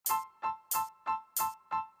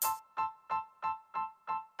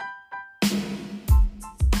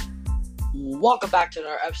Welcome back to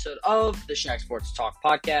another episode of the Shaq Sports Talk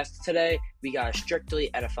podcast. Today, we got a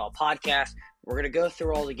strictly NFL podcast. We're going to go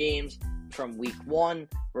through all the games from week 1.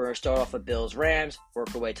 We're going to start off with Bills-Rams,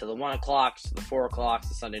 work our way to the 1 o'clocks, the 4 o'clocks,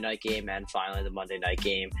 the Sunday night game, and finally the Monday night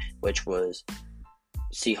game, which was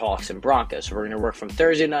Seahawks and Broncos. So we're going to work from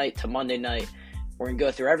Thursday night to Monday night. We're going to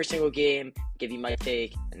go through every single game, give you my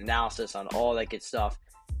take, and analysis on all that good stuff.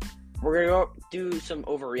 We're going to do some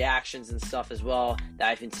overreactions and stuff as well that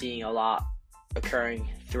I've been seeing a lot occurring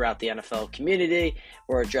throughout the NFL community.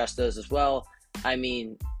 We'll address those as well.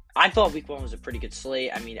 I thought week 1 was a pretty good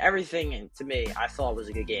slate. Everything, and to me, I thought was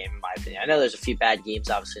a good game in my opinion. I know there's a few bad games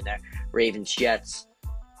obviously in there. Ravens, Jets,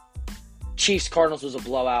 Chiefs, Cardinals was a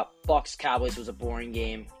blowout. Bucks, Cowboys was a boring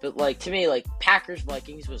game. But to me, Packers,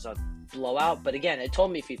 Vikings was a blowout. But again, it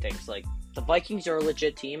told me a few things. The Vikings are a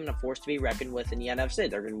legit team and a force to be reckoned with in the NFC.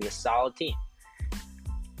 They're going to be a solid team.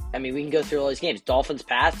 We can go through all these games. Dolphins,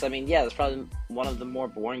 Pats. That's probably one of the more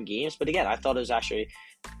boring games. But again, I thought it was actually,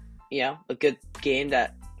 a good game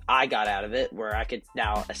that I got out of it where I could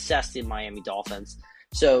now assess the Miami Dolphins.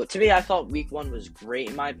 So to me, I thought week 1 was great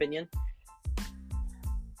in my opinion.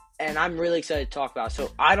 And I'm really excited to talk about it.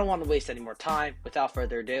 So I don't want to waste any more time. Without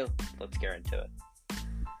further ado, let's get into it.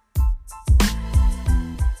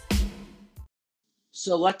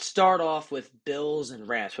 So let's start off with Bills and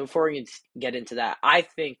Rams. Before we get into that, I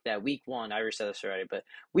think that week 1, I already said this already, but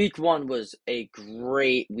week 1 was a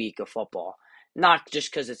great week of football. Not just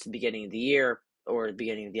because it's the beginning of the year or the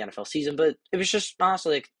beginning of the NFL season, but it was just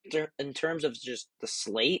honestly, in terms of just the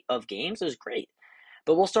slate of games, it was great.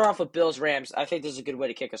 But we'll start off with Bills-Rams. I think this is a good way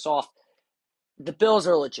to kick us off. The Bills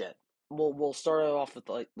are legit. We'll start it off with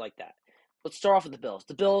like that. Let's start off with the Bills.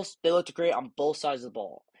 The Bills, they looked great on both sides of the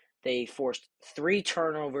ball. They forced 3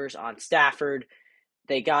 turnovers on Stafford.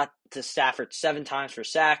 They got to Stafford 7 times for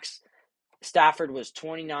sacks. Stafford was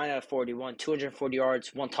 29 out of 41, 240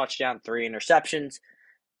 yards, 1 touchdown, 3 interceptions.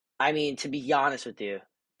 To be honest with you,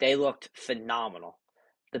 they looked phenomenal.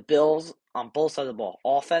 The Bills on both sides of the ball,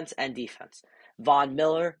 offense and defense. Von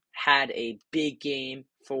Miller had a big game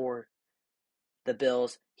for the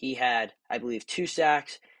Bills. He had, I believe, 2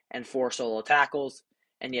 sacks and 4 solo tackles,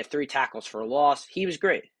 and he had 3 tackles for a loss. He was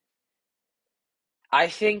great. I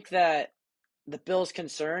think that the Bills'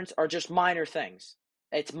 concerns are just minor things.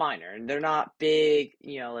 It's minor, and they're not big.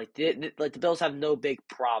 The Bills have no big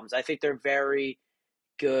problems. I think they're a very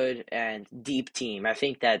good and deep team. I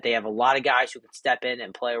think that they have a lot of guys who can step in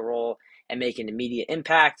and play a role and make an immediate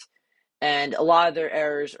impact. And a lot of their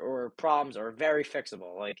errors or problems are very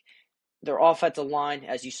fixable. Their offensive line,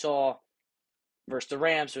 as you saw versus the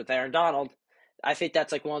Rams with Aaron Donald, I think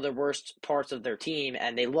that's one of the worst parts of their team,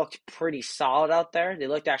 and they looked pretty solid out there. They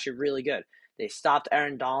looked actually really good. They stopped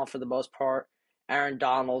Aaron Donald for the most part. Aaron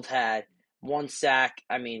Donald had 1 sack.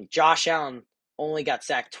 Josh Allen only got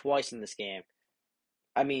sacked twice in this game.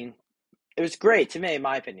 It was great to me, in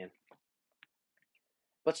my opinion.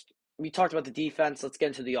 We talked about the defense. Let's get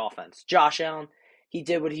into the offense. Josh Allen, he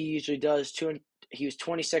did what he usually does. He was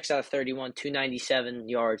 26 out of 31, 297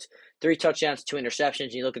 yards, 3 touchdowns, 2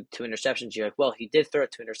 interceptions. You look at the 2 interceptions, you're like, well, he did throw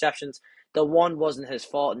 2 interceptions. The one wasn't his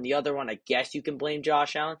fault, and the other one, I guess you can blame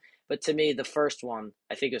Josh Allen. But to me, the first one,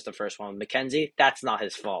 I think it was the first one, McKenzie, that's not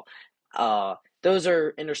his fault. Those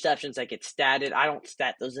are interceptions that get statted. I don't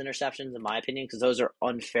stat those interceptions, in my opinion, because those are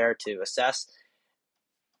unfair to assess.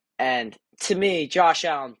 And to me, Josh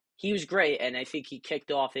Allen, he was great, and I think he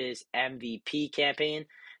kicked off his MVP campaign.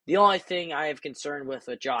 The only thing I have concern with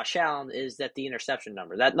Josh Allen is that the interception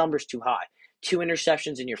number. That number's too high. 2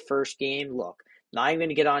 interceptions in your first game. Look, not even going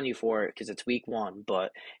to get on you for it because it's week 1.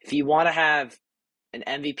 But if you want to have an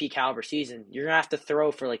MVP caliber season, you're going to have to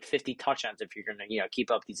throw for 50 touchdowns if you're going to keep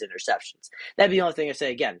up these interceptions. That'd be the only thing I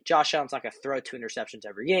say. Again, Josh Allen's not going to throw 2 interceptions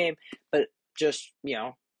every game, but just,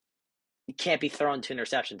 you can't be throwing 2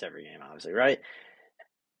 interceptions every game, obviously, right?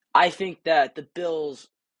 I think that the Bills,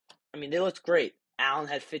 they looked great. Allen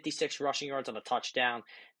had 56 rushing yards on a touchdown.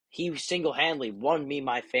 He single-handedly won me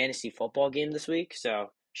my fantasy football game this week,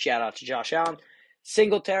 so shout out to Josh Allen.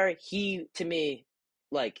 Singletary, he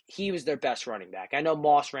was their best running back. I know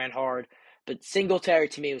Moss ran hard, but Singletary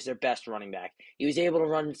to me was their best running back. He was able to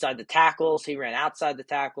run inside the tackles. He ran outside the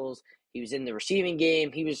tackles. He was in the receiving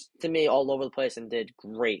game. He was, to me, all over the place and did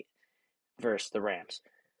great versus the Rams.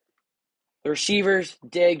 The receivers,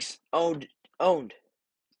 Diggs, owned.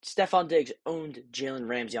 Stephon Diggs owned Jalen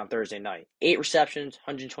Ramsey on Thursday night. 8 receptions,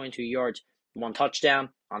 122 yards, 1 touchdown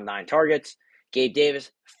on 9 targets. Gabe Davis,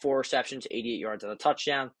 4 receptions, 88 yards on a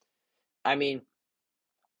touchdown.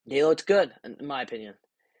 They looked good, in my opinion.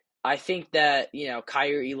 I think that,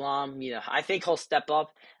 Kyrie Elam, I think he'll step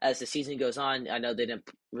up as the season goes on. I know they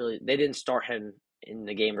didn't start him in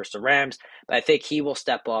the game versus the Rams, but I think he will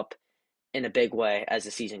step up in a big way as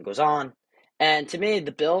the season goes on. And to me,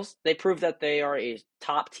 the Bills, they prove that they are a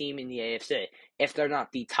top team in the AFC, if they're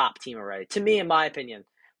not the top team already. To me, in my opinion,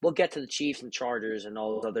 we'll get to the Chiefs and Chargers and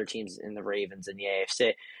all those other teams in the Ravens in the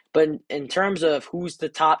AFC. But in terms of who's the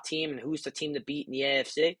top team and who's the team to beat in the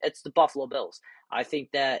AFC, it's the Buffalo Bills. I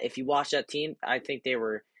think that if you watch that team, I think they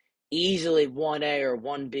were easily 1A or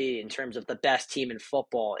 1B in terms of the best team in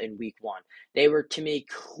football in week one. They were, to me,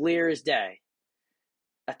 clear as day,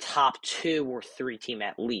 a top 2 or 3 team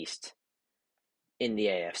at least in the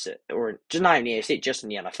AFC, or just not in the AFC, just in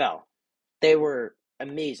the NFL. They were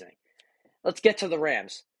amazing. Let's get to the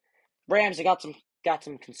Rams. Rams, I got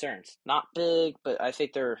some concerns. Not big, but I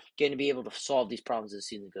think they're going to be able to solve these problems as the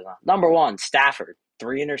season goes on. Number one, Stafford,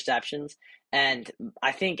 3 interceptions, and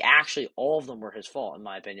I think actually all of them were his fault, in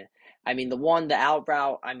my opinion. I mean, the out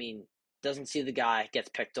route, doesn't see the guy, gets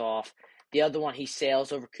picked off. The other one, he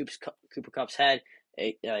sails over Cooper Kupp's head.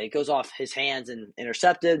 It goes off his hands and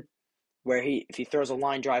intercepted. Where if he throws a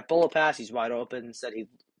line drive bullet pass, he's wide open. Instead, he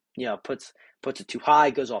puts it too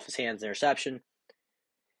high, goes off his hands, interception.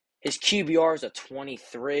 His QBR is a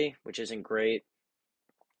 23, which isn't great.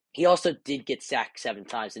 He also did get sacked 7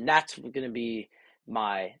 times, and that's going to be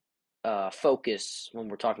my focus when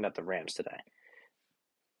we're talking about the Rams today.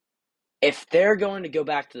 If they're going to go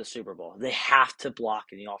back to the Super Bowl, they have to block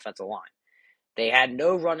in the offensive line. They had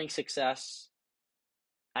no running success.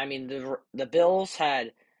 I mean, the Bills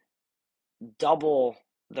had double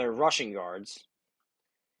their rushing yards,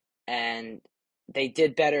 and they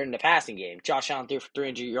did better in the passing game. Josh Allen threw for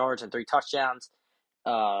 300 yards and 3 touchdowns.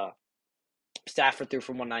 Stafford threw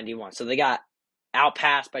for 191. So they got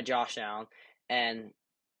outpassed by Josh Allen, and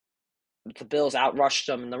the Bills outrushed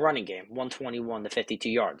them in the running game, 121 to 52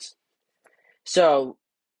 yards. So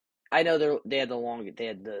I know they had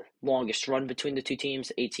the longest run between the two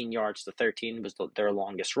teams, 18 yards to 13 was their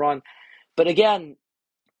longest run. But again,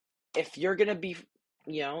 if you're gonna be,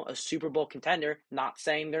 a Super Bowl contender, not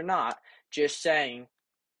saying they're not, just saying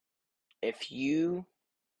if you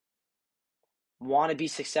want to be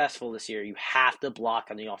successful this year, you have to block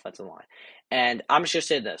on the offensive line. And I'm just going to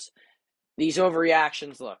say this. These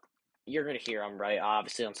overreactions, look, you're going to hear them, right?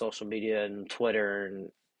 Obviously on social media and Twitter and,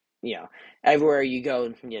 everywhere you go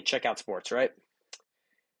and check out sports, right?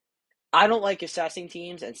 I don't like assessing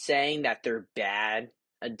teams and saying that they're bad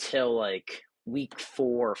until like week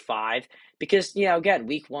 4 or 5 because again,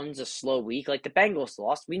 week one's a slow week. Like the Bengals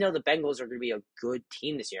lost, we know the Bengals are going to be a good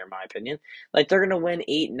team this year, in my opinion. Like they're going to win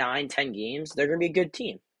 8, 9, 10 games. They're going to be a good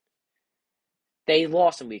team. They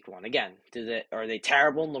lost in week one. Again, are they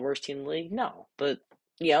terrible and the worst team in the league? No, but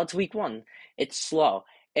it's week one. It's slow.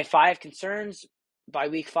 If I have concerns by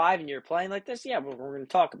week 5 and you're playing like this, yeah, we're going to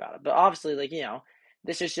talk about it. But obviously,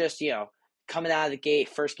 this is just coming out of the gate,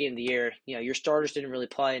 first game of the year. Your starters didn't really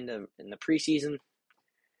play in the preseason.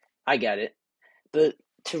 I get it, but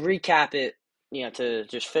to recap it, to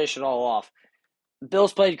just finish it all off,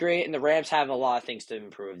 Bills played great, and the Rams have a lot of things to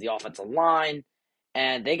improve. The offensive line,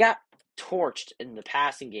 and they got torched in the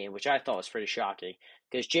passing game, which I thought was pretty shocking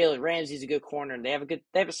because Jalen Ramsey's a good corner, and they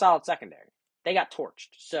have a solid secondary. They got torched.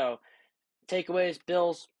 So takeaways: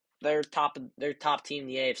 Bills, they're top team in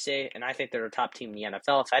the AFC, and I think they're a top team in the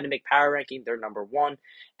NFL. If I had to make power ranking, they're number 1,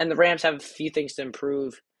 and the Rams have a few things to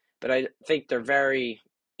improve, but I think they're very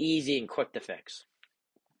easy and quick to fix.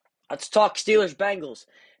 Let's talk Steelers-Bengals.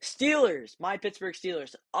 Steelers, my Pittsburgh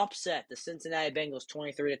Steelers, upset the Cincinnati Bengals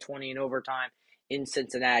 23-20 in overtime in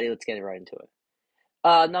Cincinnati. Let's get right into it.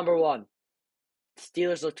 Number 1,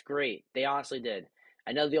 Steelers looked great. They honestly did.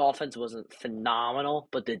 I know the offense wasn't phenomenal,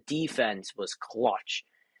 but the defense was clutch.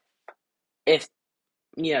 If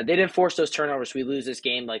they didn't force those turnovers, we lose this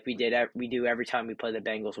game like we do every time we play the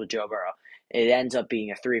Bengals with Joe Burrow. It ends up being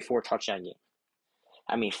a 3-4 touchdown game.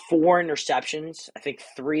 4 interceptions. I think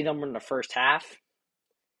 3 of them were in the first half.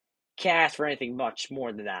 Can't ask for anything much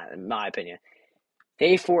more than that, in my opinion.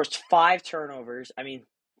 They forced 5 turnovers.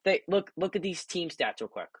 They look at these team stats real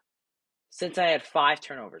quick. Cincinnati had 5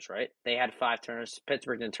 turnovers, right? They had 5 turnovers.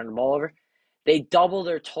 Pittsburgh didn't turn the ball over. They doubled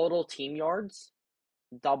their total team yards.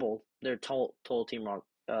 Double their total team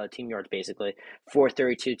yards, basically.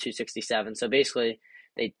 432, 267. So basically,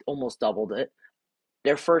 they almost doubled it.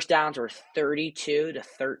 Their first downs were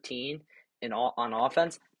 32-13 on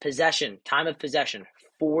offense. Time of possession,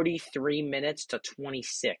 43 minutes to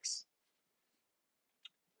 26.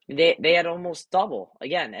 They had almost double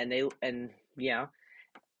again, and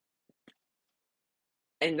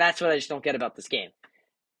that's what I just don't get about this game.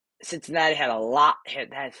 Cincinnati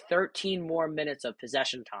had 13 more minutes of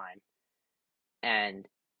possession time and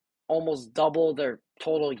almost double their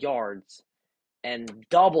total yards and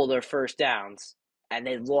double their first downs, and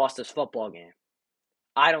they lost this football game.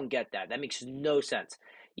 I don't get that. That makes no sense.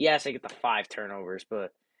 Yes, I get the 5 turnovers,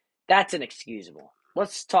 but that's inexcusable.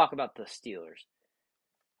 Let's talk about the Steelers.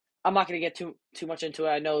 I'm not going to get too much into it.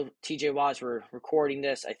 I know TJ Watt's we're recording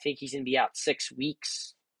this. I think he's going to be out 6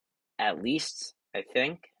 weeks at least.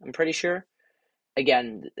 I'm pretty sure.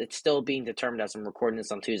 Again, it's still being determined as I'm recording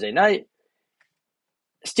this on Tuesday night.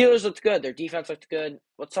 Steelers looked good. Their defense looked good.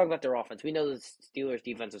 Let's talk about their offense. We know the Steelers'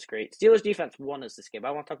 defense is great. Steelers' defense won us this game.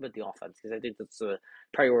 I want to talk about the offense because I think that's a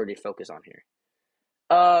priority to focus on here.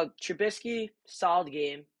 Trubisky, solid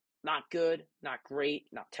game. Not good, not great,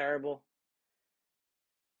 not terrible.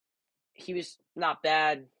 He was not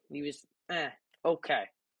bad. He was okay.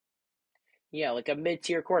 Yeah, like a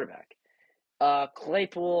mid-tier quarterback.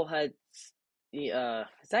 Claypool had is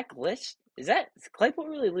that glitched? Is Claypool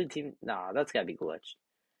really lead team? Nah, that's gotta be glitched.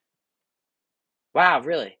 Wow,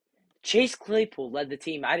 really? Chase Claypool led the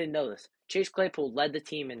team. I didn't know this. Chase Claypool led the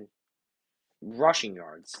team in rushing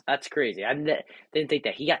yards. That's crazy. Didn't think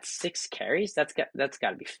that. He got 6 carries. That's got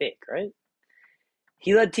to be fake, right?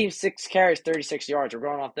 He led team 6 carries, 36 yards. We're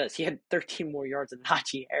going off this. He had 13 more yards than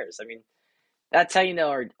Najee Harris. I mean, that's how you know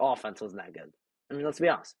our offense wasn't that good. I mean, let's be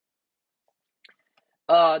honest.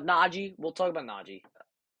 Najee. We'll talk about Najee.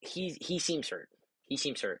 He seems hurt. He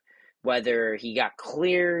seems hurt. Whether he got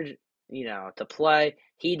cleared, to play,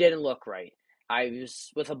 he didn't look right. I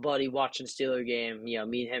was with a buddy watching Steeler game. Me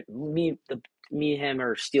and him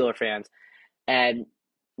are Steeler fans, and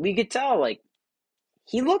we could tell like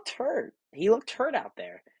he looked hurt. He looked hurt out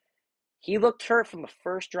there. He looked hurt from the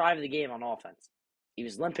first drive of the game on offense. He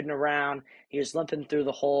was limping around. He was limping through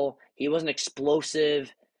the hole. He wasn't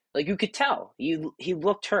explosive. Like you could tell, he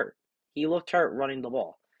looked hurt. He looked hurt running the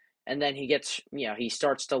ball, and then he gets, he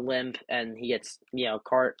starts to limp, and he gets, not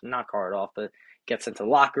carted off, but gets into the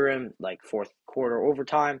locker room like fourth quarter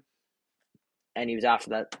overtime, and he was out for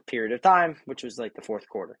that period of time, which was like the fourth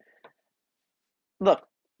quarter. Look,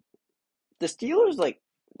 the Steelers, like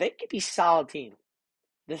they could be a solid team.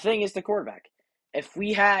 The thing is the quarterback. If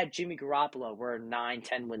we had Jimmy Garoppolo, we're a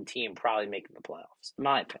 9-10 win team, probably making the playoffs, in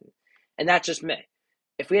my opinion. And that's just me.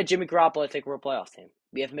 If we had Jimmy Garoppolo, I think we're a playoff team.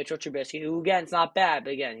 We have Mitchell Trubisky, who, again, is not bad,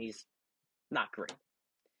 but again, he's not great.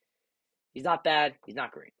 He's not bad. He's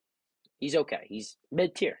not great. He's okay. He's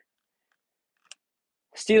mid-tier.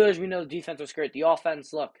 Steelers, we know the defense was great. The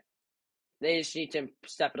offense, look, they just need to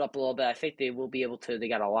step it up a little bit. I think they will be able to. They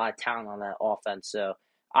got a lot of talent on that offense. So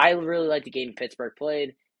I really liked the game Pittsburgh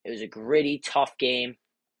played. It was a gritty, tough game.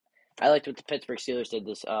 I liked what the Pittsburgh Steelers did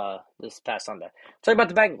this past Sunday. Talk about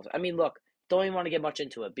the Bengals. I mean, look, don't even want to get much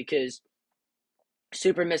into it because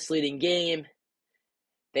super misleading game.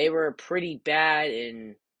 They were pretty bad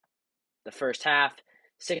in the first half.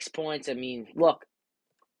 6 points. I mean, look,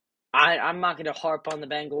 I'm not going to harp on the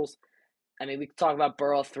Bengals. I mean, we can talk about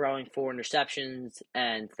Burrow throwing 4 interceptions,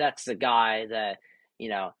 and that's the guy that,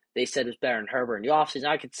 they said was better than Herbert in the offseason.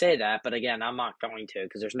 I could say that, but again, I'm not going to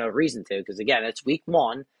because there's no reason to because, again, it's week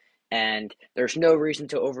 1, and there's no reason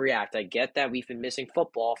to overreact. I get that we've been missing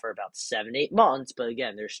football for about 7-8 months, but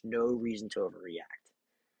again, there's no reason to overreact.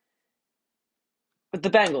 But the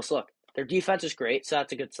Bengals, look, their defense is great, so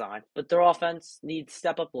that's a good sign, but their offense needs to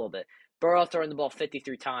step up a little bit. Burrow throwing the ball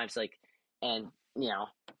 53 times, and,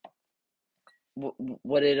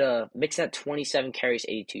 what did Mixon had 27 carries,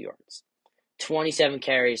 82 yards. 27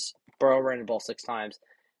 carries, Burrow ran the ball 6 times.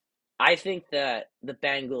 I think that the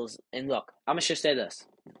Bengals, and look, I'm going to just say this.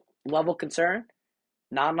 Level concern,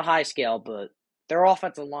 not on the high scale, but their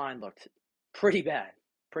offensive line looked pretty bad.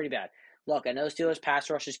 Pretty bad. Look, I know Steelers'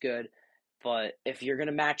 pass rush is good, but if you're going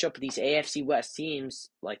to match up with these AFC West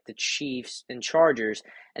teams like the Chiefs and Chargers,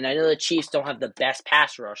 and I know the Chiefs don't have the best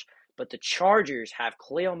pass rush, but the Chargers have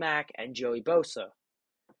Khalil Mack and Joey Bosa.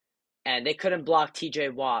 And they couldn't block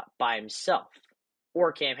TJ Watt by himself,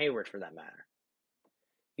 or Cam Hayward for that matter.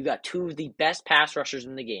 You got 2 of the best pass rushers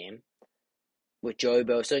in the game with Joey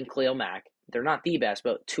Bosa and Khalil Mack. They're not the best,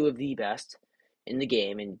 but 2 of the best in the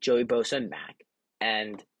game, in Joey Bosa and Mack.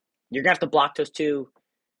 And you're going to have to block those 2,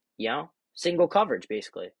 single coverage,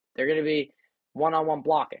 basically. They're going to be one-on-one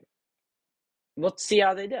blocking. Let's see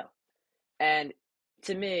how they do. And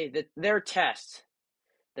to me, their test,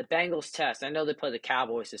 the Bengals test, I know they play the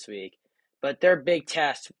Cowboys this week, but their big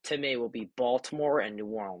test to me will be Baltimore and New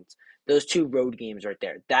Orleans. Those 2 road games right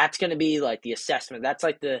there. That's going to be like the assessment. That's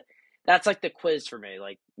like the quiz for me.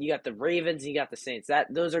 Like you got the Ravens, you got the Saints.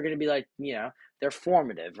 Those are going to be like, they're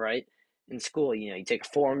formative, right? in school. You take a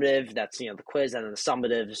formative, that's the quiz, and then the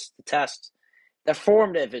summative is the test. The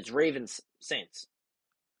formative is Ravens Saints,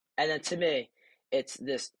 and then to me, it's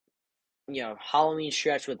this Halloween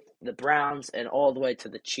stretch with the Browns and all the way to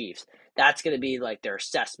the Chiefs. That's going to be like their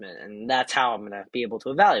assessment, and that's how I'm going to be able to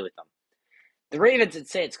evaluate them. The Ravens and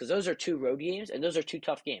Saints, because those are two road games, and those are two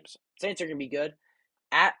tough games. Saints are going to be good.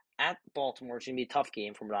 At Baltimore, it's going to be a tough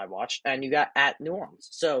game from what I watched, and you got at New Orleans.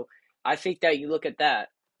 So I think that you look at that,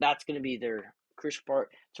 that's going to be their crucial part.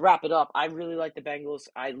 To wrap it up, I really like the Bengals.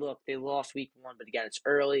 They lost week 1, but again, it's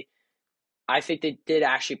early. I think they did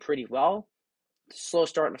actually pretty well. Slow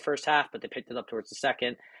start in the first half, but they picked it up towards the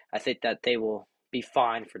second. I think that they will be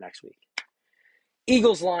fine for next week.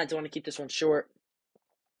 Eagles Lions, I want to keep this one short.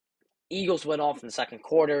 Eagles went off in the second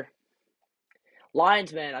quarter.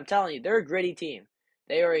 Lions, man, I'm telling you, they're a gritty team.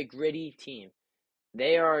 They are a gritty team.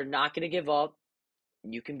 They are not going to give up.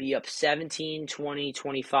 You can be up 17, 20,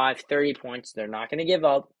 25, 30 points. They're not going to give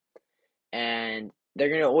up. And they're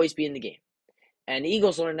going to always be in the game. And the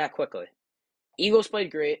Eagles learned that quickly. Eagles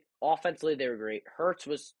played great. Offensively, they were great. Hurts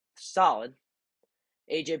was solid.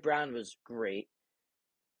 A.J. Brown was great.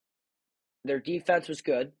 Their defense was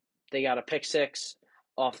good. They got a pick 6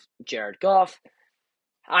 off Jared Goff.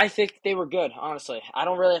 I think they were good, honestly. I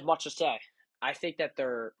don't really have much to say. I think that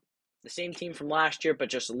they're the same team from last year, but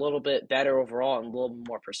just a little bit better overall and a little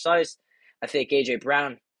more precise. I think A.J.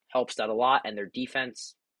 Brown helps that a lot, and their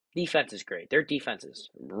defense is great. Their defense is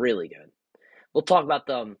really good. We'll talk about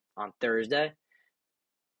them on Thursday.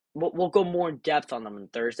 We'll go more in depth on them on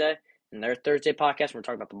Thursday. In their Thursday podcast, we're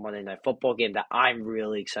talking about the Monday Night Football game that I'm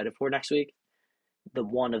really excited for next week. The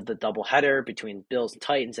one of the doubleheader between Bills and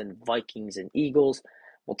Titans and Vikings and Eagles.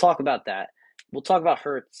 We'll talk about that. We'll talk about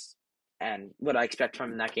Hurts and what I expect from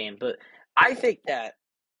him in that game. But I think that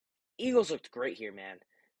Eagles looked great here, man.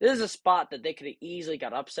 This is a spot that they could have easily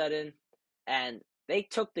got upset in, and they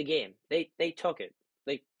took the game. They took it.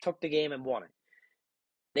 They took the game and won it.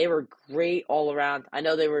 They were great all around. I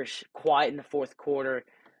know they were quiet in the fourth quarter,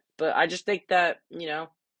 but I just think that,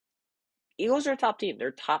 Eagles are a top team. They're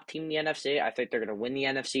a top team in the NFC. I think they're going to win the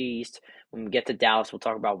NFC East. When we get to Dallas, we'll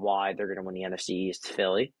talk about why they're going to win the NFC East,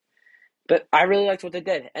 Philly. But I really liked what they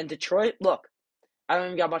did. And Detroit, look, I don't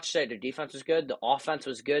even got much to say. Their defense was good. The offense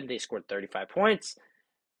was good. They scored 35 points.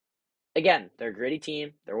 Again, they're a gritty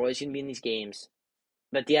team. They're always going to be in these games.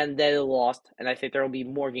 But at the end of the day, they lost. And I think there will be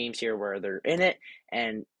more games here where they're in it.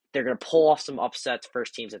 And they're going to pull off some upsets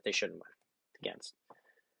first teams that they shouldn't win against.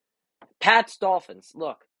 Pats, Dolphins.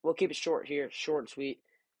 Look, we'll keep it short here. Short and sweet.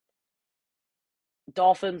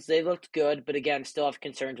 Dolphins, they looked good. But again, still have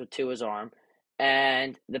concerns with Tua's arm.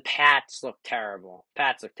 And the Pats look terrible.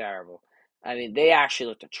 I mean, they actually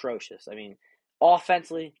looked atrocious. I mean,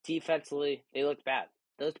 offensively, defensively, they looked bad.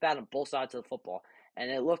 They looked bad on both sides of the football, and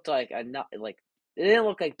it looked like it didn't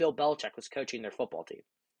look like Bill Belichick was coaching their football team.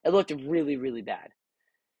 It looked really, really bad.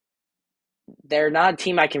 They're not a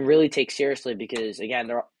team I can really take seriously because again,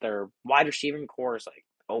 their wide receiving core is like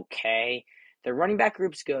okay. Their running back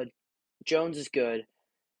group's good. Jones is good.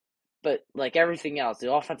 But like everything else,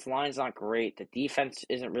 the offensive line is not great. The defense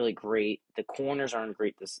isn't really great. The corners aren't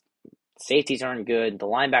great. The safeties aren't good. The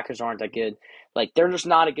linebackers aren't that good. Like, they're just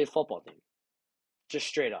not a good football team. Just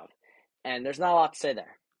straight up. And there's not a lot to say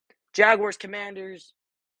there. Jaguars, Commanders.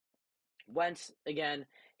 Wentz, again,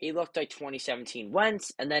 he looked like 2017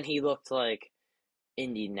 Wentz, and then he looked like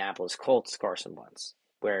Indianapolis Colts Carson Wentz,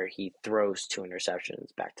 where he throws 2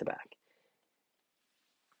 interceptions back to back.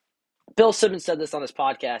 Bill Simmons said this on his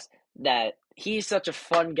podcast that he's such a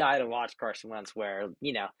fun guy to watch, Carson Wentz, where,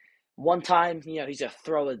 one time, he's going to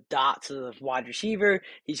throw a dot to the wide receiver.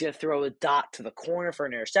 He's going to throw a dot to the corner for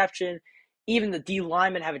an interception. Even the D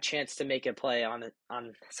linemen have a chance to make a play on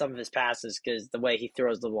some of his passes because the way he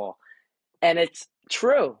throws the ball. And it's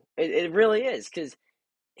true. It really is because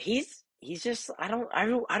he's just I don't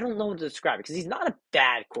know what to describe it because he's not a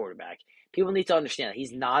bad quarterback. People need to understand that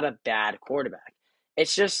he's not a bad quarterback.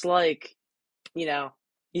 It's just like,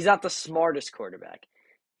 he's not the smartest quarterback.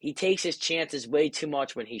 He takes his chances way too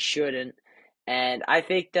much when he shouldn't. And I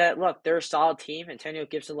think that, look, they're a solid team. Antonio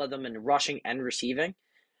Gibson led them in rushing and receiving.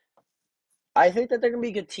 I think that they're going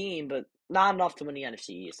to be a good team, but not enough to win the NFC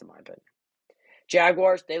East, in my opinion.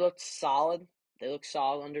 Jaguars, they looked solid. They looked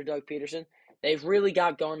solid under Doug Peterson. They've really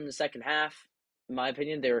got going in the second half. In my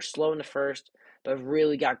opinion, they were slow in the first, but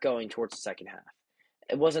really got going towards the second half.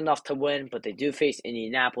 It wasn't enough to win, but they do face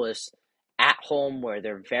Indianapolis at home, where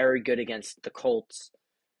they're very good against the Colts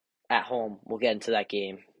at home. We'll get into that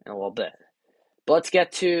game in a little bit. But let's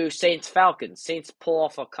get to Saints-Falcons. Saints pull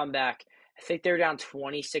off a comeback. I think they were down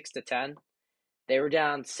 26-10. They were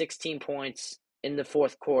down 16 points in the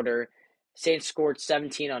fourth quarter, Saints scored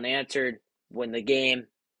 17 unanswered, win the game.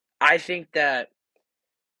 I think that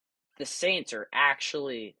the Saints are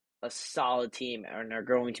actually a solid team and are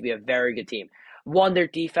going to be a very good team. One, their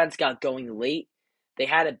defense got going late. They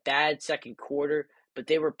had a bad second quarter, but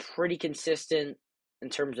they were pretty consistent in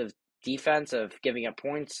terms of defense, of giving up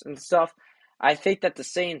points and stuff. I think that the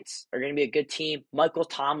Saints are going to be a good team. Michael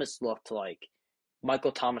Thomas looked like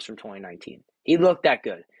Michael Thomas from 2019. He looked that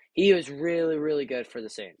good. He was really, really good for the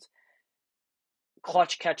Saints.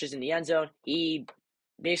 Clutch catches in the end zone. He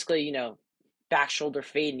basically, back shoulder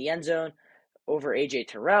fade in the end zone over AJ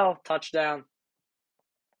Terrell, touchdown.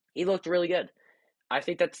 He looked really good. I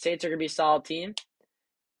think that the Saints are going to be a solid team.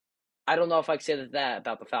 I don't know if I can say that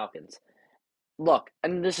about the Falcons. Look,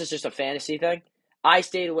 and this is just a fantasy thing. I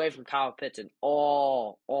stayed away from Kyle Pitts in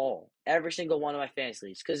every single one of my fantasy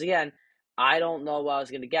leagues. Because, again, I don't know what I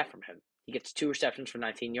was going to get from him. He gets 2 receptions for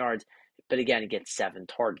 19 yards, but, again, he gets 7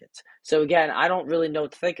 targets. So, again, I don't really know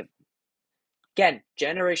what to think of him. Again,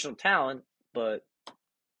 generational talent, but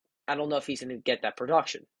I don't know if he's going to get that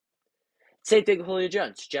production. Same thing with Julio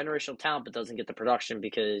Jones. Generational talent, but doesn't get the production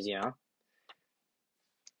because,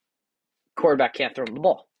 quarterback can't throw him the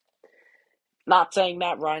ball. Not saying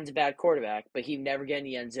Matt Ryan's a bad quarterback, but he never get in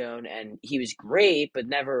the end zone, and he was great, but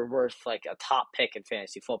never worth like a top pick in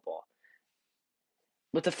fantasy football.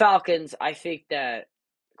 With the Falcons, I think that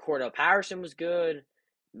Cordell Patterson was good.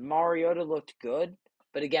 Mariota looked good.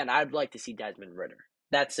 But again, I'd like to see Desmond Ridder.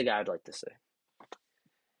 That's the guy I'd like to see.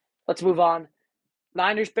 Let's move on.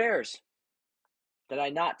 Niners-Bears. Did I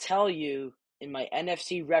not tell you in my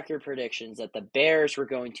NFC record predictions that the Bears were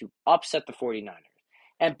going to upset the 49ers?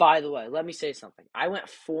 And by the way, let me say something. I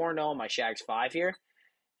went 4-0 on my Shags 5 here.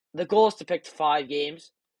 The goal is to pick 5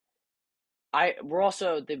 games.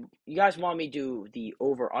 You guys want me to do the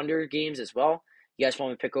over-under games as well. You guys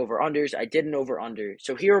want me to pick over-unders. I did an over-under.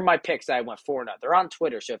 So here are my picks that I went 4-0. They're on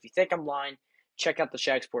Twitter. So if you think I'm lying, check out the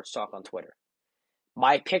Shag Sports Talk on Twitter.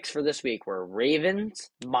 My picks for this week were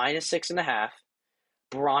Ravens -6.5,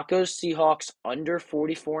 Broncos Seahawks under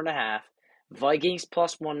 44.5, Vikings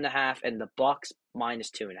 +1.5, and the Bucks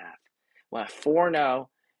 -2.5. Went 4-0,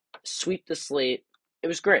 sweep the slate. It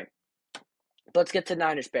was great. Let's get to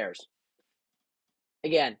Niners Bears.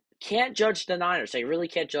 Again, can't judge the Niners. I really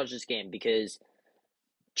can't judge this game because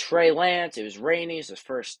Trey Lance, it was raining, it's his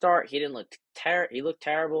first start. He looked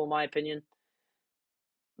terrible in my opinion.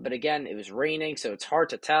 But again, it was raining, so it's hard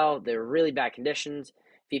to tell. They were really bad conditions.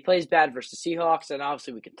 If he plays bad versus the Seahawks, then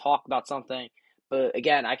obviously we can talk about something. But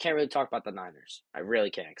again, I can't really talk about the Niners. I really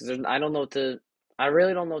can't because I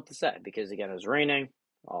really don't know what to say because again, it was raining,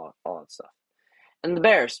 all that stuff. And the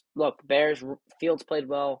Bears, look, Bears Fields played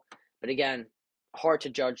well, but again, hard to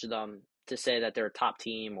judge them to say that they're a top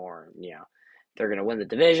team or they're going to win the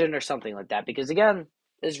division or something like that because again,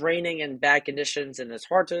 it's raining and bad conditions and it's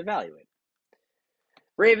hard to evaluate.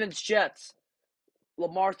 Ravens Jets.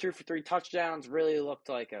 Lamar threw for 3 touchdowns. Really looked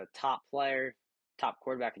like a top player, top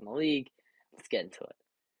quarterback in the league. Let's get into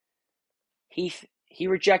it. He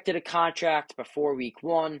rejected a contract before week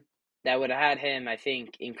 1 that would have had him, I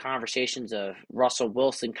think, in conversations of Russell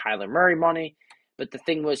Wilson, Kyler Murray money. But the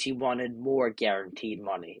thing was he wanted more guaranteed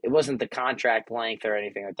money. It wasn't the contract length or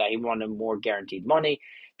anything like that. He wanted more guaranteed money.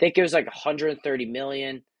 I think it was like $130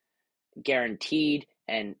 million guaranteed,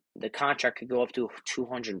 and the contract could go up to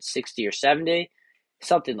 260 or 70,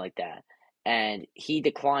 something like that. And he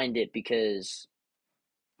declined it because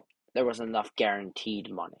there wasn't enough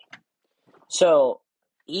guaranteed money. So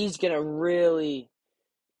he's going to really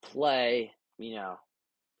play,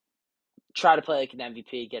 try to play like an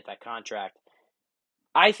MVP, get that contract.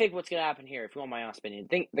 I think what's going to happen here, if you want my honest opinion,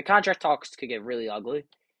 the contract talks could get really ugly,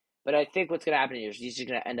 but I think what's going to happen here is he's just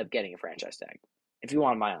going to end up getting a franchise tag. If you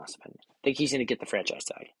want my honest opinion, I think he's going to get the franchise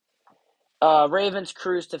tag. Ravens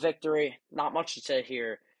cruise to victory. Not much to say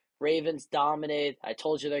here. Ravens dominated. I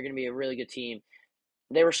told you they're going to be a really good team.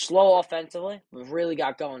 They were slow offensively, but really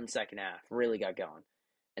got going in the second half. Really got going.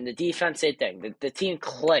 And the defense, same thing. The team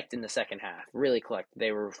clicked in the second half. Really clicked.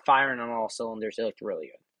 They were firing on all cylinders. They looked really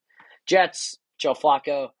good. Jets, Joe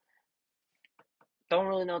Flacco. Don't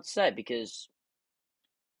really know what to say because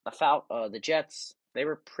the Jets, they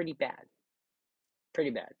were pretty bad. Pretty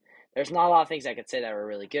bad. There's not a lot of things I could say that were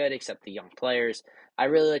really good except the young players. I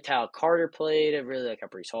really liked how Carter played. I really liked how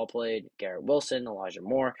Breece Hall played. Garrett Wilson, Elijah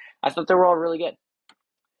Moore. I thought they were all really good.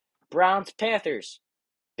 Browns, Panthers.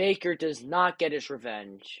 Baker does not get his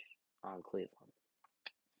revenge on Cleveland.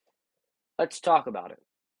 Let's talk about it.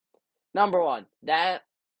 Number 1, that,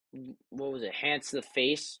 hands to the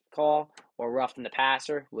face call or roughing the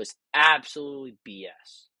passer was absolutely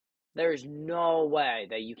BS. There is no way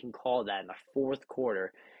that you can call that in the fourth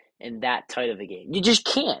quarter in that tight of a game. You just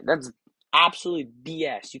can't. That's absolute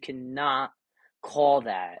BS. You cannot call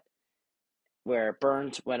that where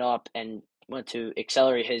Burns went up and went to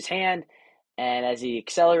accelerate his hand, and as he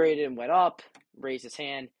accelerated and went up, raised his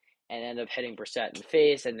hand and ended up hitting Brissett in the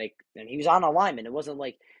face, and he was on alignment. It wasn't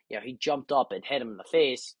like he jumped up and hit him in the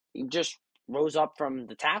face. He just rose up from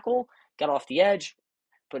the tackle, got off the edge,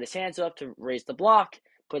 put his hands up to raise the block,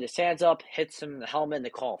 put his hands up, hits him in the helmet, and they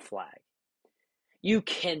call a flag. You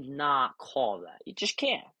cannot call that. You just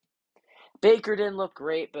can't. Baker didn't look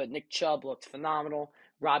great, but Nick Chubb looked phenomenal.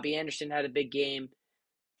 Robbie Anderson had a big game.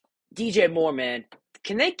 DJ Moore, man,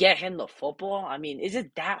 can they get him the football? I mean, is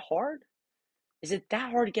it that hard? Is it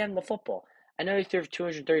that hard to get him the football? I know he threw for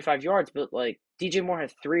 235 yards, but DJ Moore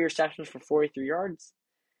had 3 receptions for 43 yards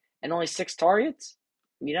and only 6 targets.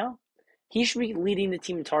 He should be leading the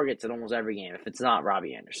team in targets in almost every game if it's not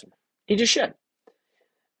Robbie Anderson. He just should.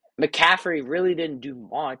 McCaffrey really didn't do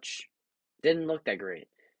much. Didn't look that great.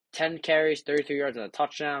 10 carries, 33 yards and a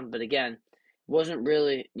touchdown, but again, wasn't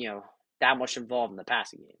really, that much involved in the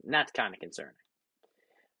passing game. And that's kind of concerning.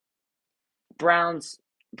 Browns,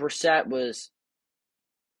 Brissett was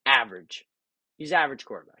average. He's an average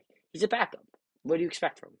quarterback. He's a backup. What do you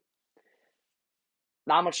expect from him?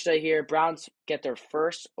 Not much to say here. Browns get their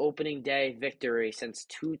first opening day victory since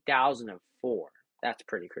 2004. That's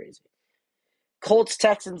pretty crazy. Colts,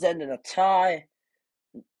 Texans end in a tie.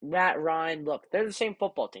 Matt Ryan, look, they're the same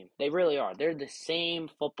football team. They really are. They're the same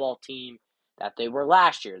football team that they were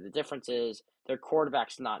last year. The difference is their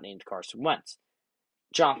quarterback's not named Carson Wentz.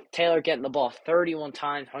 John Taylor getting the ball 31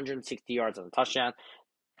 times, 160 yards on a touchdown.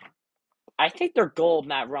 I think their goal,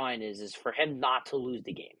 Matt Ryan, is for him not to lose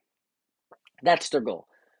the game. That's their goal.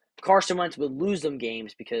 Carson Wentz would lose them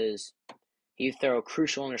games because he'd throw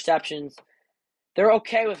crucial interceptions. They're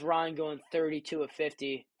okay with Ryan going 32 of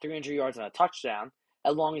 50, 300 yards on a touchdown,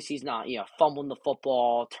 as long as he's not, fumbling the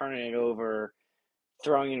football, turning it over,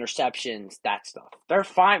 throwing interceptions, that stuff. They're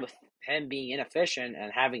fine with him being inefficient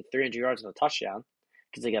and having 300 yards on a touchdown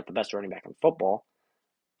because they got the best running back in football,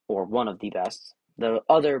 or one of the best. The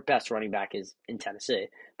other best running back is in Tennessee.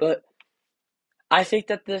 But I think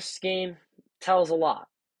that this game tells a lot.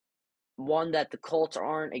 One, that the Colts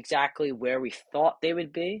aren't exactly where we thought they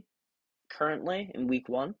would be currently in week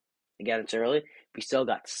 1. Again, it's early. We still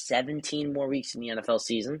got 17 more weeks in the NFL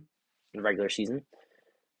season, the regular season.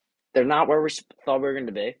 They're not where we thought we were going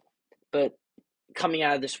to be. But coming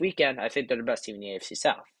out of this weekend, I think they're the best team in the AFC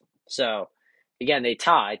South. So, again, they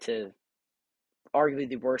tie to arguably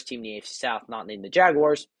the worst team in the AFC South, not named the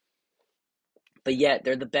Jaguars. But yet,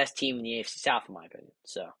 they're the best team in the AFC South, in my opinion.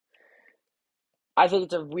 So, I think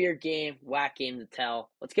it's a weird game, whack game to tell.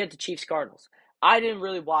 Let's get to Chiefs-Cardinals. I didn't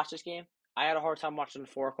really watch this game. I had a hard time watching the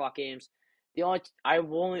 4 o'clock games. I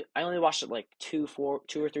only watched it like 2 or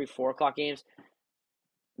 3 4 o'clock games.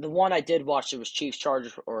 The one I did watch, it was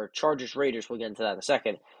Chiefs-Chargers or Chargers-Raiders. We'll get into that in a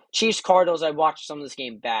second. Chiefs-Cardinals, I watched some of this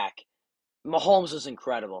game back. Mahomes was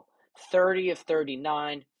incredible. 30 of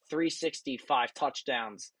 39, 365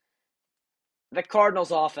 touchdowns. The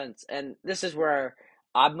Cardinals offense, and this is where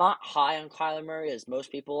I'm not high on Kyler Murray as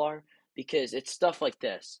most people are, because it's stuff like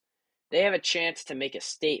this. They have a chance to make a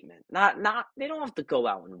statement. Not they don't have to go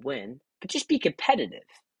out and win, but just be competitive,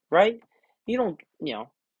 right? You don't,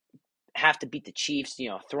 have to beat the Chiefs,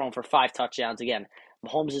 throwing for 5 touchdowns. Again,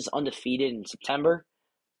 Mahomes is undefeated in September,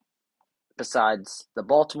 besides the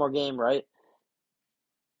Baltimore game, right?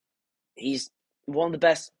 He's one of the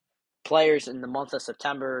best players in the month of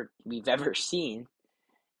September we've ever seen.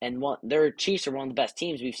 And their Chiefs are one of the best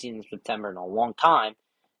teams we've seen in September in a long time,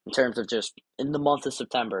 in terms of just in the month of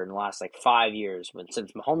September in the last 5 years.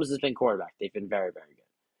 Since Mahomes has been quarterback, they've been very, very good.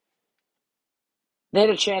 They had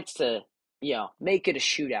a chance to, make it a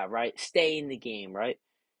shootout, right? Stay in the game, right?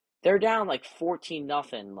 They're down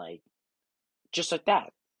 14-0, just like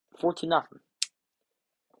that, 14-0.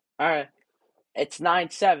 All right, it's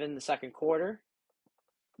 9-7 the second quarter.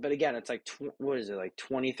 But again, it's what is it,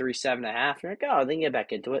 23-7 a half? You're like, oh, then get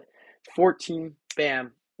back into it. 14,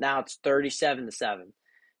 bam. Now it's 37-7.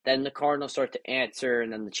 Then the Cardinals start to answer,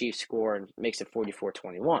 and then the Chiefs score and makes it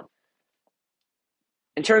 44-21.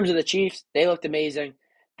 In terms of the Chiefs, they looked amazing.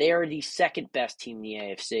 They are the second best team in the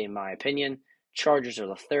AFC, in my opinion. Chargers are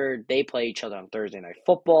the third. They play each other on Thursday Night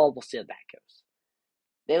Football. We'll see how that goes.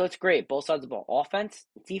 They looked great, both sides of the ball.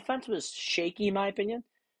 Defense was shaky, in my opinion.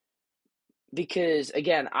 Because,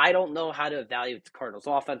 again, I don't know how to evaluate the Cardinals'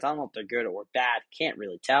 offense. I don't know if they're good or bad. Can't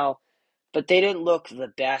really tell. But they didn't look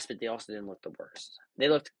the best, but they also didn't look the worst. They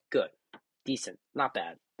looked good. Decent. Not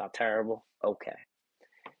bad. Not terrible. Okay.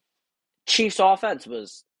 Chiefs' offense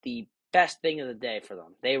was the best thing of the day for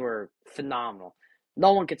them. They were phenomenal.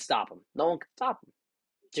 No one could stop him. No one could stop him.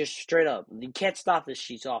 Just straight up. You can't stop this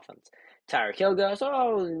Chiefs offense. Tyreek Hill goes,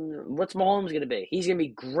 oh, what's Mahomes going to be? He's going to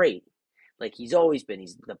be great. Like he's always been.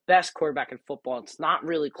 He's the best quarterback in football. It's not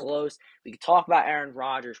really close. We can talk about Aaron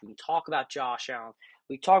Rodgers. We can talk about Josh Allen.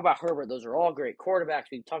 We can talk about Herbert. Those are all great quarterbacks.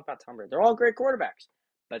 We can talk about Tom Brady. They're all great quarterbacks.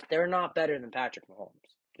 But they're not better than Patrick Mahomes.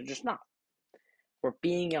 They're just not. We're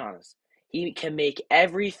being honest. He can make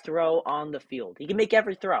every throw on the field. He can make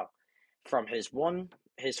every throw. From his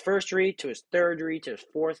first read to his third read to his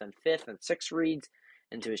fourth and fifth and sixth reads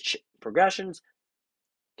and to his progressions.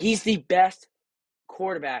 He's the best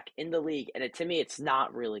quarterback in the league, and to me, it's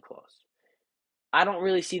not really close. I don't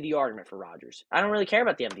really see the argument for Rodgers. I don't really care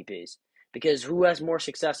about the MVPs because who has more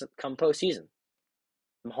success come postseason?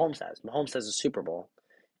 Mahomes has. Mahomes has a Super Bowl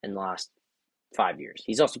in the last 5 years.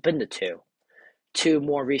 He's also been to two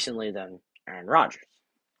more recently than Aaron Rodgers.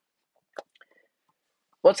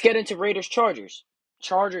 Let's get into Raiders Chargers.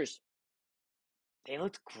 Chargers, they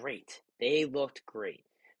looked great. They looked great.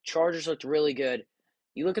 Chargers looked really good.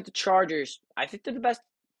 You look at the Chargers, I think they're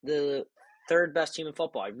the third best team in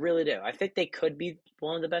football. I really do. I think they could be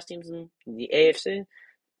one of the best teams in the AFC.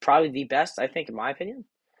 Probably the best, I think, in my opinion.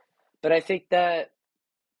 But I think that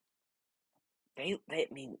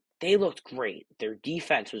they looked great. Their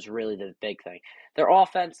defense was really the big thing. Their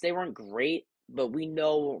offense, they weren't great, but we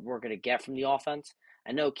know what we're going to get from the offense.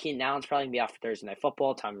 I know Keenan Allen's probably going to be out for Thursday Night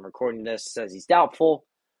Football. Time I'm recording this says he's doubtful.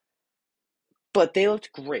 But they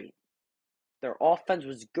looked great. Their offense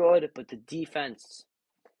was good, but the defense,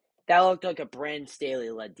 that looked like a Brandon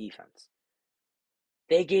Staley-led defense.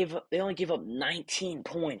 They only gave up 19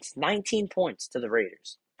 points. 19 points to the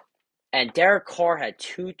Raiders. And Derek Carr had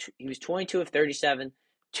he was 22 of 37,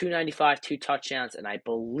 295, 2 touchdowns, and I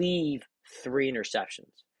believe 3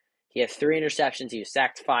 interceptions. He had 3 interceptions. He was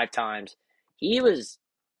sacked 5 times. He was,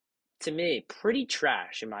 to me, pretty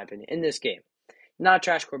trash, in my opinion, in this game. Not a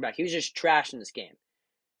trash quarterback. He was just trash in this game.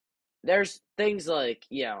 There's things like,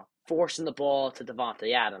 forcing the ball to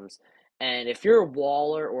Devontae Adams. And if you're a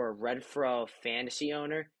Waller or a Renfro fantasy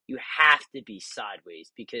owner, you have to be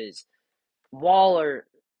sideways because Waller,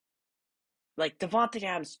 like Devontae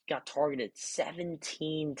Adams got targeted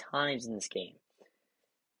 17 times in this game.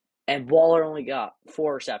 And Waller only got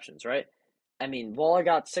 4 receptions, right? I mean, Waller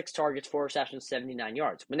got 6 targets, 4 receptions, 79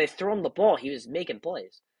 yards. When they threw him the ball, he was making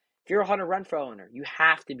plays. If you're a Hunter Renfro owner, you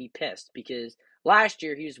have to be pissed because last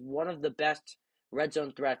year he was one of the best red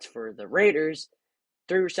zone threats for the Raiders.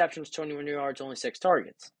 3 receptions, 21 yards, only 6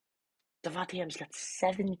 targets. Devontae Adams got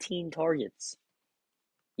 17 targets.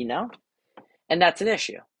 And that's an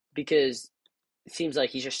issue because it seems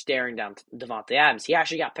like he's just staring down Devontae Adams. He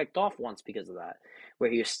actually got picked off once because of that,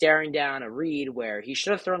 where he was staring down a read where he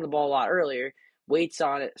should have thrown the ball a lot earlier, waits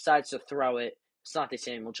on it, decides to throw it. Asante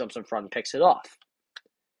Samuel jumps in front and picks it off.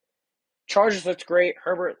 Chargers looked great.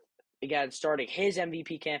 Herbert, again, starting his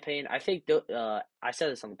MVP campaign. I think, I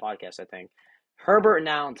said this on the podcast, I think. Herbert and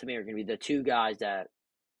Allen, to me, are going to be the 2 guys that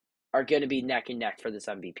are going to be neck and neck for this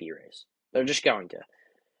MVP race. They're just going to.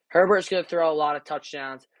 Herbert's going to throw a lot of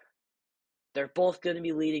touchdowns. They're both going to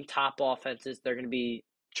be leading top offenses. They're going to be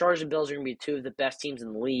Chargers and Bills are going to be 2 of the best teams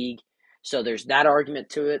in the league. So there's that argument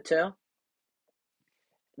to it too.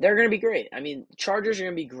 They're going to be great. I mean, Chargers are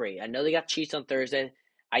going to be great. I know they got Chiefs on Thursday.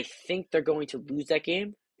 I think they're going to lose that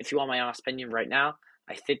game. If you want my honest opinion right now,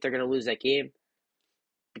 I think they're going to lose that game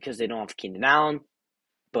because they don't have Keenan Allen.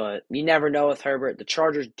 But you never know with Herbert. The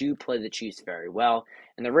Chargers do play the Chiefs very well.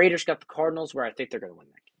 And the Raiders got the Cardinals where I think they're going to win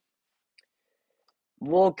that game.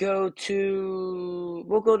 We'll go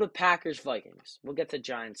to Packers-Vikings. We'll get to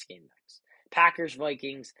Giants game next.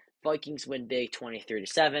 Packers-Vikings. Vikings win big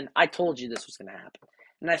 23-7. I told you this was going to happen.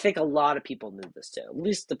 And I think a lot of people knew this too. At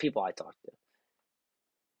least the people I talked to.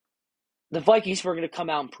 The Vikings were going to come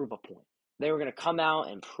out and prove a point. They were going to come out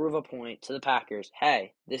and prove a point to the Packers.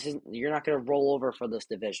 Hey, you're not going to roll over for this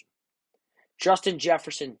division. Justin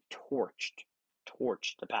Jefferson torched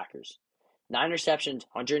the Packers. 9 receptions,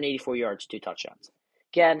 184 yards, 2 touchdowns.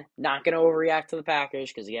 Again, not going to overreact to the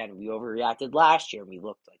Packers because, again, we overreacted last year. We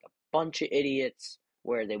looked like a bunch of idiots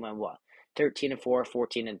where they went, 13-4,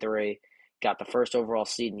 14-3, got the first overall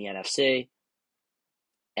seed in the NFC,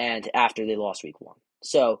 and after they lost week 1.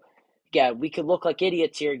 So, again, we could look like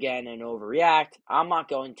idiots here again and overreact. I'm not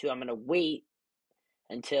going to. I'm going to wait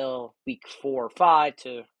until week 4 or 5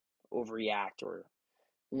 to overreact or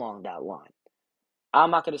along that line.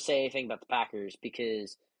 I'm not going to say anything about the Packers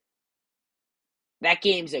because that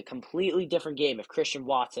game's a completely different game if Christian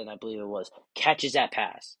Watson, I believe it was, catches that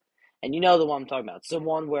pass. And you know the one I'm talking about. It's the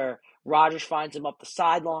one where Rodgers finds him up the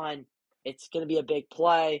sideline. It's going to be a big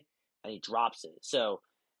play, and he drops it. So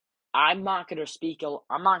I'm not going to speak.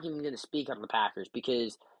 I'm not even going to speak on the Packers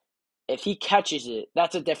because if he catches it,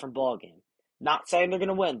 that's a different ballgame. Not saying they're going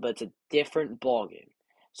to win, but it's a different ballgame.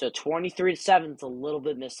 So 23-7 is a little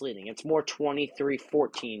bit misleading. It's more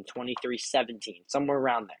 23-14, 23-17, somewhere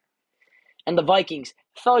around there. And the Vikings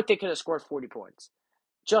felt like they could have scored 40 points.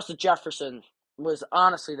 Justin Jefferson was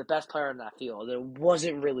honestly the best player in that field. It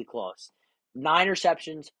wasn't really close. 9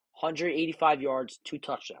 receptions, 185 yards, 2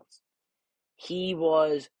 touchdowns. He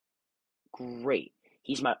was great.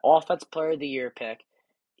 He's my offense player of the year pick.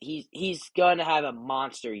 He's going to have a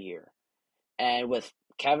monster year. And with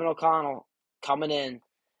Kevin O'Connell coming in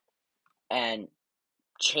and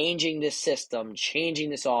changing this system, changing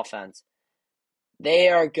this offense,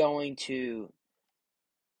 they're going to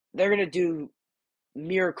do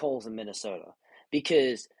miracles in Minnesota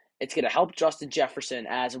because it's going to help Justin Jefferson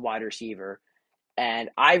as a wide receiver. And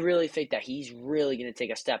I really think that he's really going to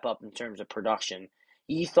take a step up in terms of production.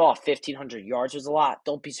 You thought 1,500 yards was a lot.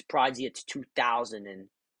 Don't be surprised he hits 2,000 and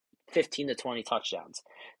 15 to 20 touchdowns.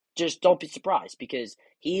 Just don't be surprised because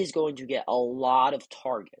he is going to get a lot of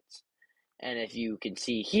targets. And if you can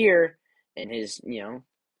see here, in his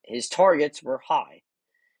targets were high.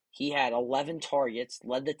 He had 11 targets,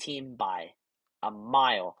 led the team by a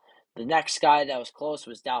mile. The next guy that was close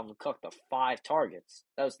was Dalvin Cook, the 5 targets.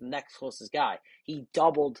 That was the next closest guy. He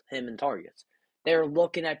doubled him in targets. They're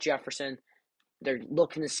looking at Jefferson. They're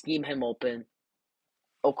looking to scheme him open.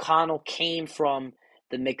 O'Connell came from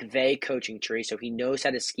the McVay coaching tree, so he knows how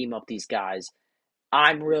to scheme up these guys.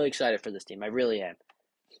 I'm really excited for this team. I really am.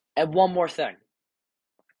 And one more thing.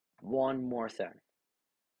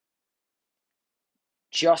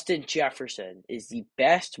 Justin Jefferson is the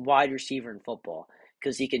best wide receiver in football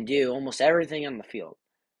because he can do almost everything on the field.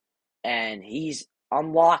 And he's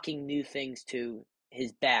unlocking new things to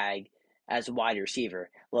his bag as a wide receiver,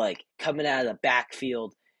 like coming out of the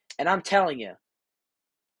backfield. And I'm telling you,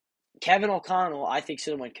 Kevin O'Connell, I think,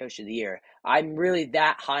 should have won Coach of the Year. I'm really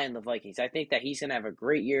that high on the Vikings. I think that he's going to have a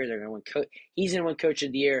great year. They're going to win. He's going to win Coach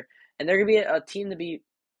of the Year, and they're going to be a team to be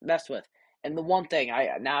messed with. And the one thing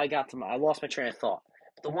I lost my train of thought.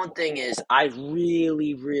 But the one thing is, I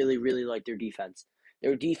really, really, really like their defense.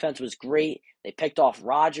 Their defense was great. They picked off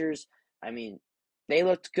Rodgers. I mean, they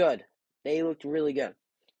looked good. They looked really good.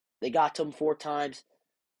 They got to him 4 times.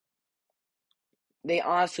 They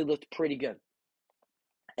honestly looked pretty good.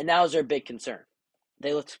 And that was their big concern.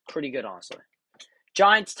 They looked pretty good, honestly.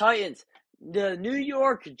 Giants, Titans. The New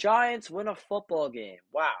York Giants win a football game.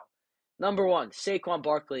 Wow. Number 1, Saquon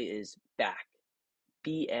Barkley is back.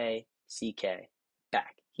 B-A-C-K.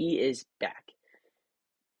 Back. He is back.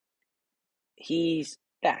 He's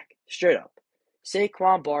back. Straight up.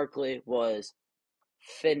 Saquon Barkley was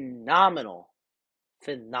phenomenal.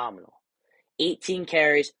 18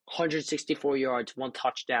 carries, 164 yards, 1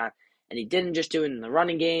 touchdown. And he didn't just do it in the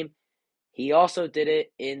running game. He also did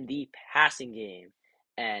it in the passing game.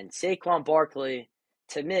 And Saquon Barkley,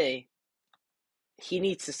 to me, he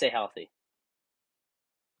needs to stay healthy.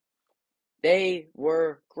 They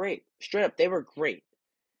were great. Straight up, they were great.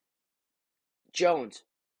 Jones,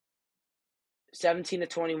 17 to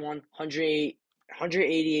 21,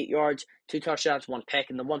 188 yards, 2 touchdowns, 1 pick.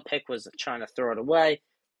 And the 1 pick was trying to throw it away.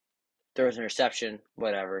 Throws an interception,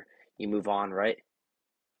 whatever. You move on, right?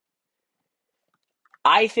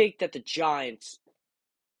 I think that the Giants,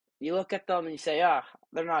 you look at them and you say,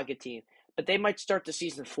 they're not a good team. But they might start the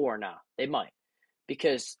season 4 now. They might.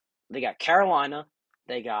 Because they got Carolina,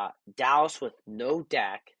 they got Dallas with no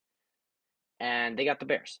Dak, and they got the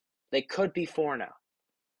Bears. They could be 4 now.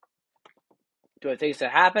 Do I think it's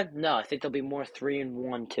going to happen? No, I think they'll be more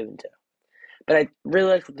 3-1, 2-2. But I really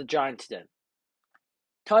like what the Giants did.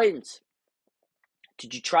 Titans,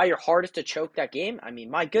 did you try your hardest to choke that game? I mean,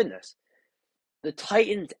 my goodness. The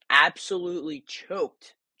Titans absolutely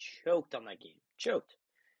choked on that game. Choke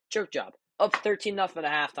job. Up 13-0 at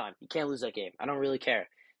halftime. You can't lose that game. I don't really care.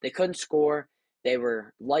 They couldn't score. They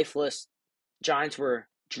were lifeless. Giants were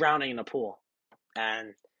drowning in a pool.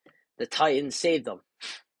 And the Titans saved them.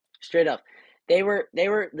 Straight up.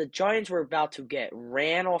 The Giants were about to get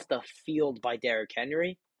ran off the field by Derrick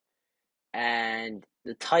Henry. And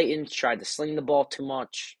the Titans tried to sling the ball too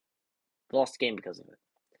much. Lost the game because of it.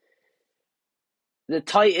 The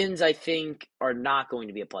Titans, I think, are not going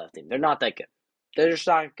to be a playoff team. They're not that good. They're just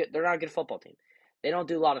not good. They're not a good football team. They don't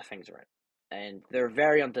do a lot of things right. And they're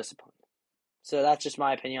very undisciplined. So that's just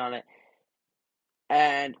my opinion on it.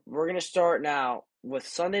 And we're going to start now with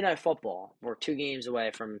Sunday Night Football. We're 2 games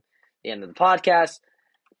away from the end of the podcast.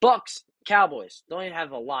 Bucks, Cowboys. Don't even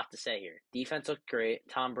have a lot to say here. Defense looked great.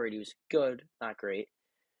 Tom Brady was good, not great.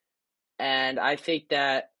 And I think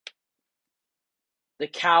that the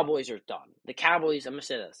Cowboys are done. The Cowboys, I'm gonna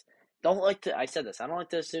say this. I said this. I don't like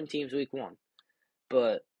to assume teams week one,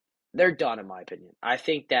 but they're done in my opinion. I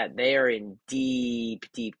think that they are in deep,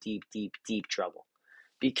 deep, deep, deep, deep trouble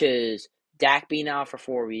because Dak being out for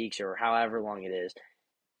 4 weeks or however long it is,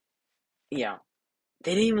 they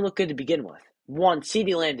didn't even look good to begin with. One,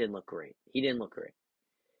 CeeDee Lamb didn't look great. He didn't look great.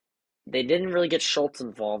 They didn't really get Schultz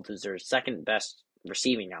involved, who's their second best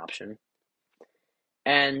receiving option.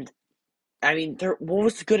 And I mean, what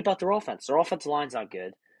was good about their offense? Their offensive line's not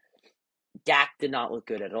good. Dak did not look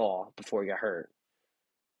good at all before he got hurt.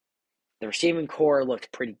 The receiving core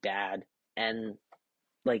looked pretty bad, and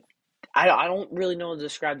like I don't really know how to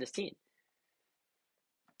describe this team.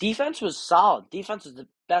 Defense was solid. Defense was the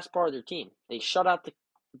best part of their team. They shut out the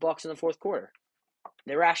Bucs in the fourth quarter.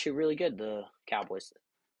 They were actually really good, the Cowboys,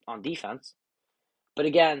 on defense. But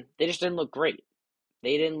again, they just didn't look great.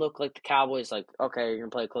 They didn't look like the Cowboys. Like, okay, you're gonna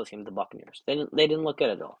play a close game with the Buccaneers. They didn't look good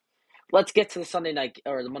at all. Let's get to the Sunday night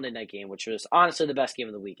or the Monday night game, which was honestly the best game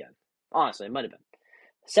of the weekend. Honestly, it might have been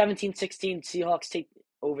 17-16. Seahawks take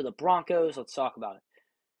over the Broncos. Let's talk about it.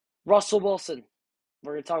 Russell Wilson.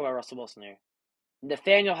 We're gonna talk about Russell Wilson here.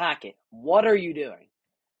 Nathaniel Hackett. What are you doing?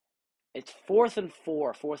 It's 4th and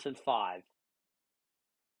 4, 4th and 5.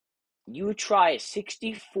 You try a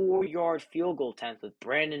 64-yard field goal attempt with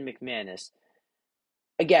Brandon McManus.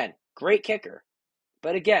 Again, great kicker.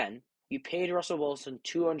 But again, you paid Russell Wilson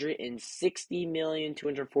 $260 million,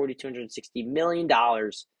 $260 million,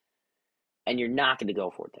 and you're not going to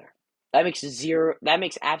go for it there. That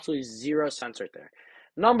makes absolutely zero sense right there.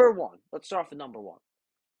 Number one. Let's start off with number one.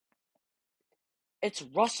 It's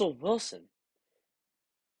Russell Wilson.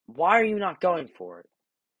 Why are you not going for it?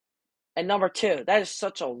 And number two, that is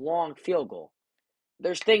such a long field goal.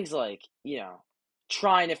 There's things like,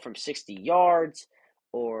 trying it from 60 yards,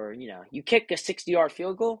 or, you kick a 60-yard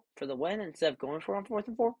field goal for the win instead of going for it on 4th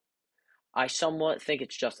and 4. I somewhat think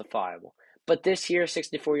it's justifiable. But this here,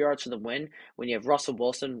 64 yards for the win, when you have Russell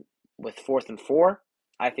Wilson with 4th and 4,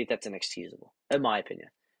 I think that's inexcusable, in my opinion.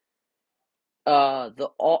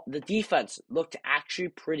 The defense looked actually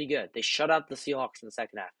pretty good. They shut out the Seahawks in the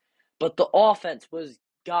second half. But the offense was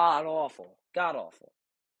god-awful. God-awful.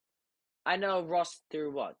 I know Russ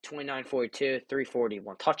threw, 29-42, 340,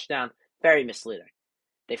 one touchdown. Very misleading.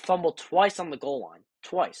 They fumbled twice on the goal line.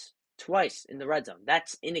 Twice in the red zone.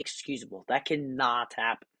 That's inexcusable. That cannot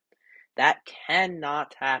happen. That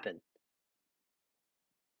cannot happen.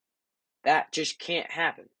 That just can't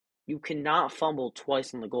happen. You cannot fumble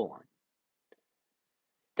twice on the goal line.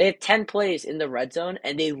 They had 10 plays in the red zone,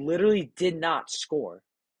 and they literally did not score.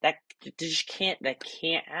 That can't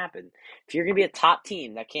happen. If you're going to be a top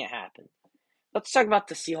team, that can't happen. Let's talk about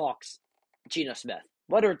the Seahawks. Geno Smith.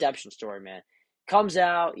 What a redemption story, man. Comes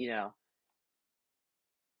out, no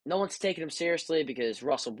one's taking him seriously because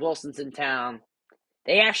Russell Wilson's in town.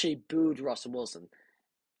 They actually booed Russell Wilson.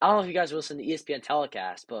 I don't know if you guys listen to ESPN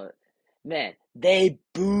telecast, but man, they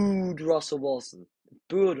booed Russell Wilson.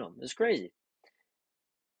 Booed him. It was crazy.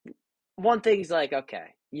 One thing's like,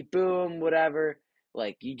 okay, you boo him, whatever.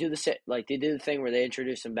 Like you do they do the thing where they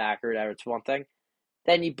introduce him back or whatever. It's one thing.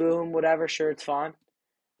 Then you boo him, whatever. Sure, it's fine.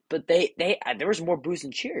 But there was more boos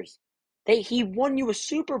and cheers. He won you a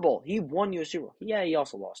Super Bowl. He won you a Super Bowl. Yeah, he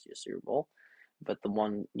also lost you a Super Bowl, but the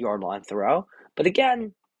 1 yard line throw. But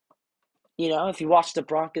again, if you watch the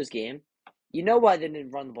Broncos game, you know why they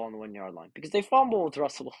didn't run the ball on the 1 yard line, because they fumbled with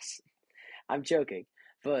Russell Wilson. I'm joking,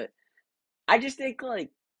 but I just think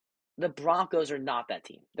the Broncos are not that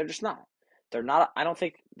team. They're just not. They're not. I don't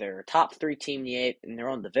think they're a top 3 team in their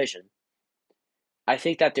own division. I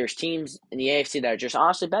think that there's teams in the AFC that are just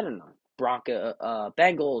honestly better than them.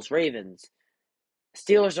 Bengals, Ravens,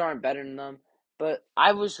 Steelers aren't better than them. But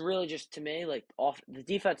I was really just, to me, the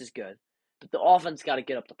defense is good, but the offense got to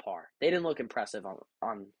get up to par. They didn't look impressive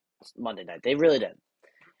on Monday night. They really did.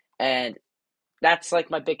 And that's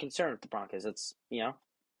my big concern with the Broncos. It's, they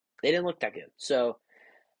didn't look that good. So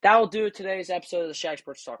that will do today's episode of the Shag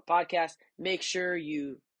Sports Talk podcast. Make sure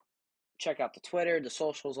you check out the Twitter, the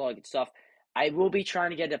socials, all that good stuff. I will be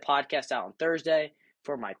trying to get a podcast out on Thursday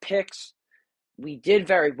for my picks. We did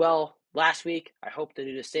very well last week. I hope to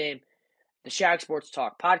do the same. The Shag Sports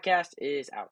Talk podcast is out.